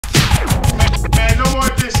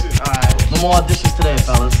more auditions today,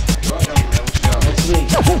 fellas. Next week.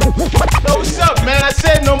 Yo, what's up, man? I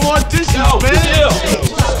said no more auditions, man.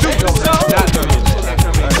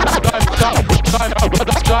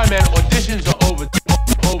 Sorry, man. Auditions are over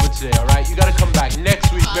today, all right? You gotta come back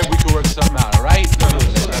next week. Maybe we can work something out, all right?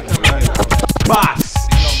 Box.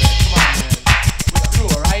 We're through,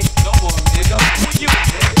 all right? No more, man.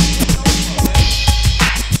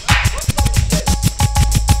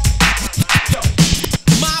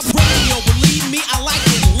 My radio, believe me, I like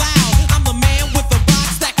it loud. I'm the man with the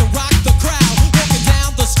box that can rock the crowd. Walking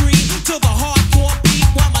down the street to the hardcore beat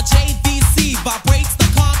while my JVC vibrates the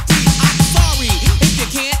concrete. I'm sorry if you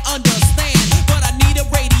can't understand, but I need a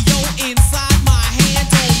radio inside my hand.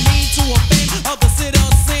 Don't mean to offend other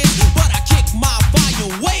citizens, but I kick my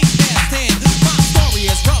volume way past 10. My story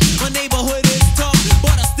is rough, my neighborhood is tough,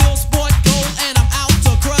 but I still sport gold and I'm out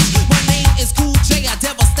to crush. My name is Cool J, I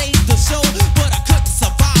devastate the show, but I couldn't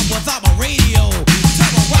survive without my radio.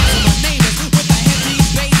 Terrorizing my neighbors with a heavy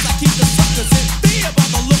bass. I keep the suckers in fear by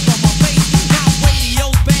the look on my face. My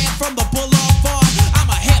radio's banned from the boulevard. I'm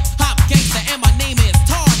a hip-hop gangster and my name is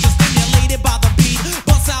Tar. Just stimulated by the beat,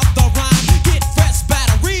 bust out the rhyme. Get fresh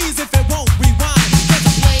batteries if it won't rewind. Cause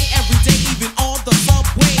I play every day, even on the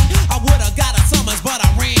subway. I would've got a summons, but I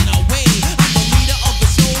ran away. I'm the leader of the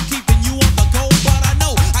show, keeping you on the go, but I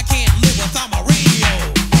know I can't live without my radio.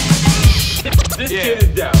 This kid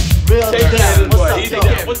is down. Real Take good. care of this What's boy. up, He's yo? a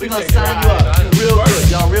kid. We're gonna sign you up. Real good,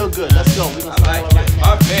 y'all. Real good. Let's go. We're gonna sign you up.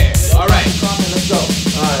 My man. All right. Let's go.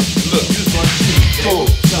 All right. Look, you just want to see. Cool.